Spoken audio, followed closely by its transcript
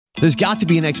There's got to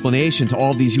be an explanation to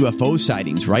all of these UFO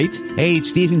sightings, right? Hey,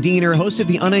 it's Stephen Diener, host of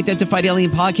the Unidentified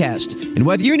Alien Podcast. And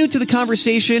whether you're new to the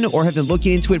conversation or have been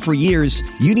looking into it for years,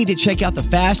 you need to check out the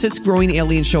fastest growing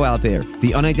alien show out there,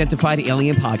 the Unidentified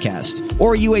Alien Podcast,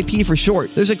 or UAP for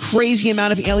short. There's a crazy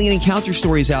amount of alien encounter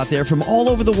stories out there from all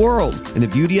over the world. And the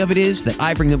beauty of it is that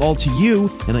I bring them all to you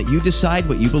and let you decide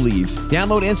what you believe.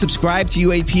 Download and subscribe to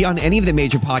UAP on any of the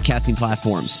major podcasting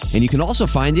platforms. And you can also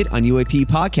find it on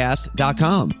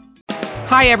UAPpodcast.com.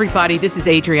 Hi, everybody. This is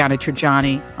Adriana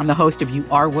Trajani. I'm the host of You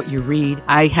Are What You Read.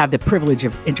 I have the privilege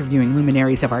of interviewing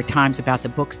luminaries of our times about the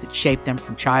books that shaped them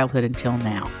from childhood until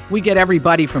now. We get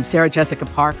everybody from Sarah Jessica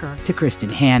Parker to Kristen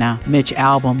Hanna, Mitch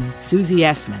Albom, Susie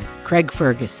Essman, Craig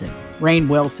Ferguson, Rainn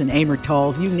Wilson, Amor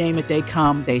Tolls, you name it, they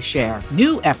come, they share.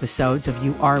 New episodes of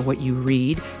You Are What You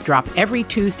Read drop every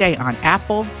Tuesday on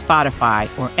Apple, Spotify,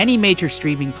 or any major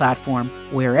streaming platform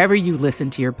wherever you listen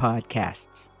to your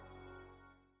podcasts.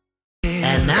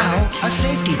 And now, a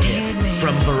safety tip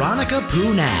from Veronica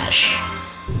Poo Nash.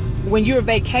 When you're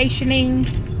vacationing,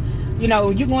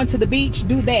 you're going to the beach,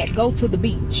 do that. Go to the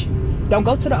beach. Don't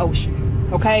go to the ocean,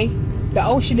 okay? The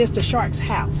ocean is the shark's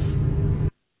house.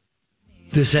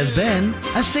 This has been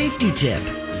a safety tip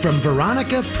from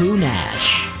Veronica Poo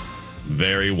Nash.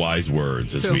 Very wise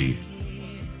words as we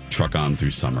truck on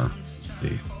through summer.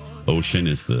 The ocean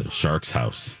is the shark's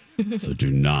house, so do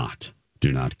not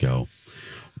go.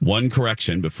 One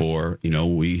correction before,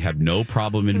 we have no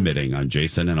problem admitting on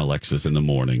Jason and Alexis in the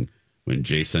morning when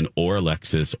Jason or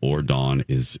Alexis or Dawn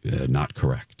is not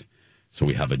correct. So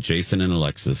we have a Jason and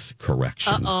Alexis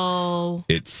correction. Uh-oh.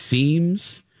 It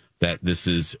seems that this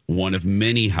is one of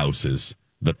many houses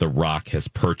that The Rock has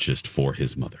purchased for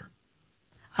his mother.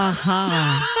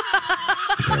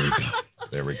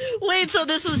 There we go. Wait, so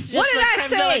this was just what did I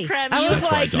say? I was That's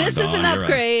like, right, Dawn, this is an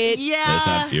upgrade. Right.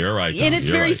 Yeah. You're right, Dawn. And it's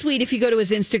very sweet if you go to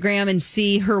his Instagram and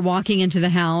see her walking into the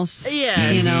house.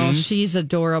 Yeah. She's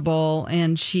adorable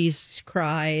and she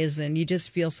cries and you just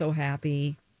feel so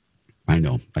happy. I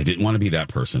know. I didn't want to be that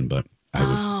person, but I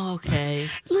was. Oh, okay.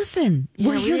 Listen,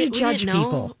 we're here to judge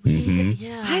people.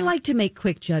 Yeah. I like to make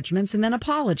quick judgments and then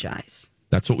apologize.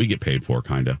 That's what we get paid for,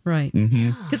 kind of. Right.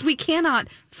 Because we cannot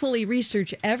fully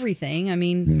research everything. I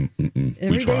mean,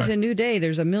 every day's a new day.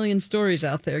 There's a million stories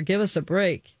out there. Give us a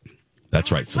break.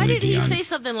 That's right. Why didn't he say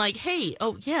something like, hey,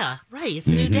 oh, yeah, right, it's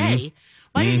a new day?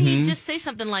 Why didn't he just say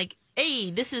something like,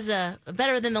 hey, this is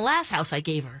better than the last house I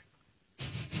gave her?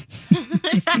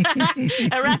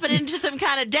 And wrap it into some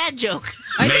kind of dad joke.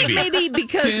 I think maybe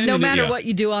because no matter what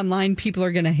you do online, people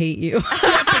are going to hate you.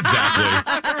 Exactly.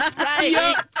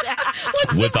 Right.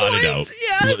 Without a doubt.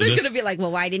 Yeah, they're going to be like,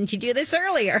 well, why didn't you do this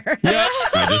earlier? Yeah,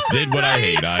 I just did what I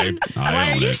hate. I Why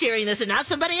are own you it. sharing this and not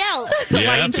somebody else? Yeah,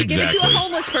 Why didn't you give it to a exactly.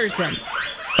 homeless person?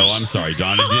 Oh, I'm sorry,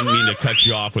 Don. I didn't mean to cut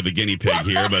you off with a guinea pig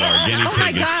here, but our guinea Oh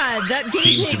my pig God, that guinea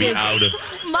seems pig to be is out of.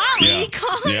 Molly,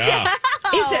 calm down.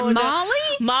 Is it Molly?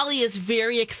 Molly is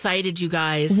very excited, you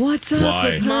guys. What's up Why?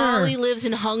 with her? Molly lives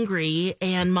in Hungary,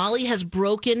 and Molly has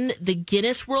broken the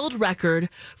Guinness World Record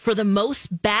for the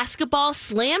most basketball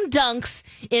slam dunks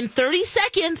in 30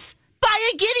 seconds by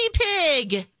a guinea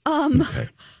pig. Okay.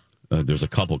 There's a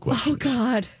couple questions. Oh,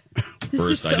 God. This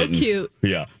is First, so cute.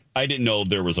 Yeah. I didn't know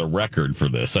there was a record for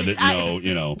this. I didn't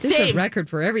know, There's a Same. record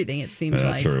for everything, it seems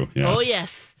like. True. Yeah. Oh,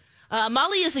 yes.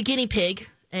 Molly is a guinea pig,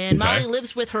 and Okay. Molly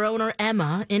lives with her owner,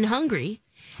 Emma, in Hungary.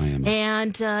 I am.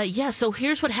 And so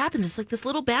here's what happens. It's like this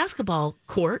little basketball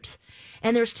court,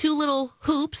 and there's two little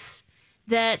hoops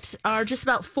that are just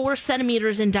about 4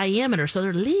 centimeters in diameter. So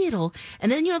they're little.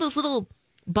 And then, those little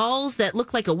balls that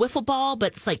look like a wiffle ball,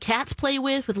 but it's like cats play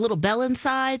with a little bell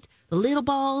inside. The little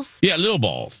balls. Yeah, little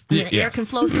balls. And the air can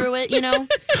flow through it,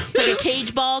 like a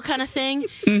cage ball kind of thing.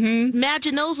 Mm-hmm.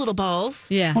 Imagine those little balls.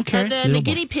 Yeah. Okay. And then the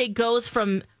guinea pig goes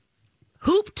from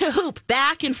hoop to hoop,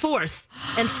 back and forth,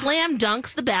 and slam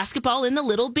dunks the basketball in the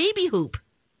little baby hoop.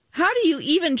 How do you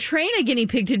even train a guinea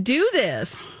pig to do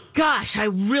this? Gosh, I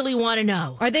really want to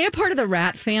know. Are they a part of the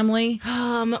rat family?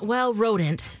 Well,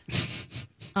 rodent.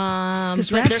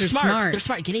 Because But rats they're are smart. They're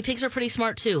smart. Guinea pigs are pretty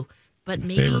smart too. But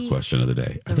maybe Favorite question of the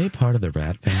day. Are they part of the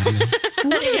rat family?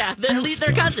 yeah,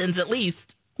 they're cousins at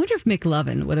least. Wonder if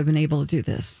McLovin would have been able to do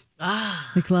this.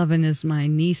 McLovin is my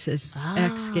niece's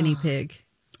ex guinea pig.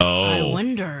 Oh. I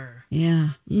wonder. Yeah.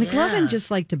 McLovin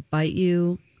just liked to bite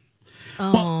you,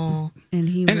 Oh, and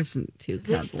he wasn't too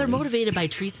cuddly. they're motivated by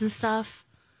treats and stuff,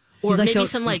 or like maybe to-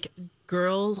 some like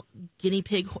girl guinea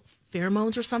pig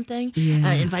pheromones or something, Yeah.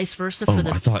 and vice versa I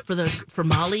thought- for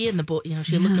Molly and the boy.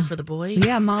 She's looking for the boy.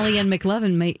 Yeah, Molly and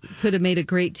McLovin could have made a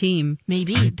great team.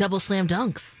 Maybe double slam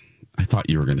dunks. I thought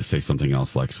you were going to say something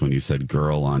else, Lex, when you said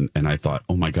girl on, and I thought,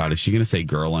 oh my God, is she going to say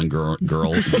girl on girl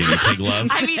guinea pig love?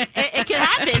 I mean, it can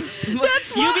happen.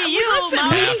 That's you what be you. listen,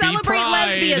 Mama. we Happy celebrate Pride.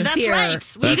 lesbians That's here. right.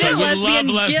 We That's do right. We lesbian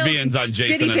love lesbians on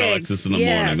Jason guinea and pigs. Alexis in the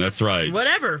Yes. morning. That's right.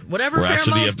 Whatever We're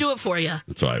actually pheromones do it for you.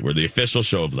 That's right. We're the official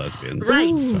show of lesbians.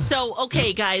 Right. So,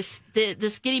 okay, guys,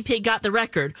 this guinea pig got the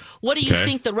record. What do you Okay.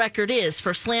 think the record is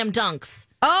for slam dunks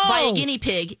Oh. by a guinea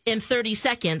pig in 30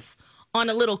 seconds on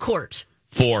a little court?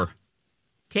 4.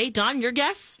 Okay, Don, your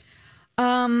guess?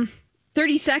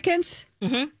 30 seconds?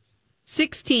 Mm-hmm.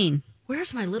 16.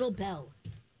 Where's my little bell?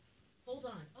 Hold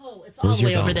on. Oh, it's Where's all the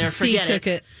way your over bell? there. Steve Forget took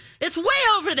it. It's way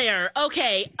over there.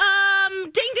 Okay.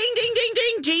 Ding, ding, ding, ding,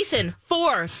 ding. Jason,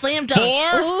 4 slam dunks. 4?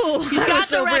 Oh, He's I got was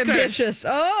the so record. ambitious.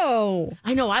 Oh.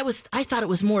 I know. I thought it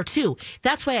was more too.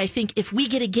 That's why I think if we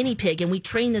get a guinea pig and we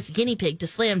train this guinea pig to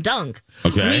slam dunk,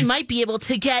 Okay. we might be able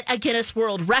to get a Guinness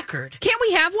World Record. Can't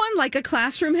we have one like a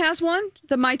classroom has one?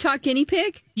 The My Talk guinea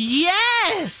pig?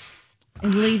 Yes.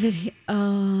 And leave it.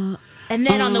 And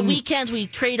then on the weekends, we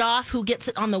trade off who gets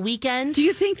it on the weekend. Do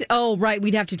you think? Oh, right.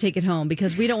 We'd have to take it home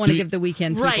because we don't want to give the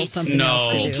weekend people Right. something No. else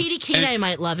I to mean, do. Katie Kenai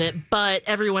might love it, but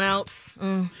everyone else.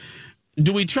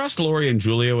 Do we trust Lori and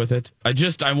Julia with it?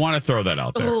 I want to throw that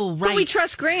out there. Oh, right. But we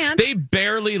trust Grant. They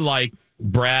barely like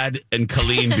Brad and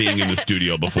Colleen being in the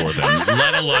studio before them,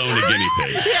 let alone a guinea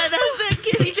pig. Yeah, the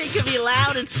guinea pig could be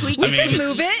loud and squeaky. We can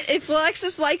move it. If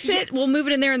Alexis likes it, we'll move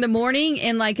it in there in the morning.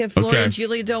 And like if Lori Okay. and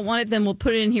Julia don't want it, then we'll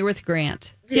put it in here with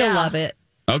Grant. He'll Yeah. love it.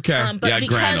 Okay. But yeah,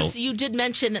 because Granel. you did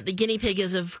mention that the guinea pig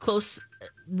is a close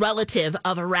relative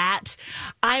of a rat,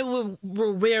 I will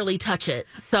rarely touch it.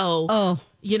 So,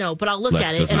 but I'll look Lex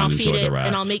at it does and not I'll feed enjoy the it rat.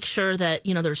 and I'll make sure that,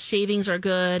 their shavings are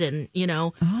good and,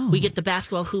 we get the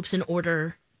basketball hoops in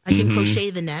order. I can crochet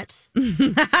the net.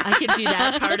 I can do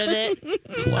that part of it.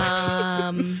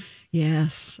 Flex.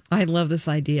 Yes. I love this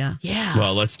idea. Yeah.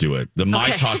 Well, let's do it. The My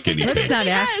Okay. Talk guinea Let's pig. not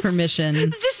ask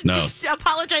permission. Just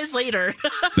apologize later.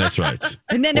 That's right.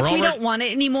 And then We're if we already- don't want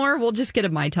it anymore, we'll just get a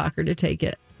My Talker to take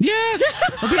it.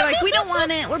 Yes. We'll be like, we don't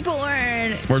want it. We're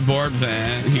bored. We're bored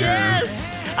then. Here. Yes.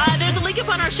 There's a link up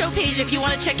on our show page if you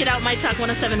want to check it out,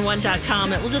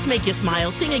 mytalk1071.com. It will just make you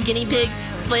smile. Sing a guinea pig,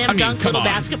 slam dunk, come little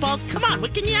on. basketballs. Come on,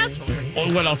 what can you ask for?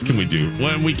 Well, what else can we do?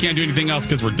 Well, we can't do anything else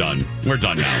because we're done. We're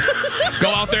done now. Go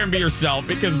out there and be yourself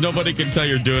because nobody can tell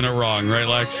you're doing it wrong, right,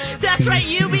 Lex? That's right,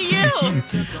 you be you.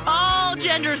 All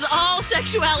genders, all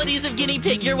sexualities of guinea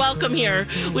pig, you're welcome here.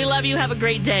 We love you. Have a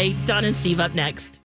great day. Don and Steve up next.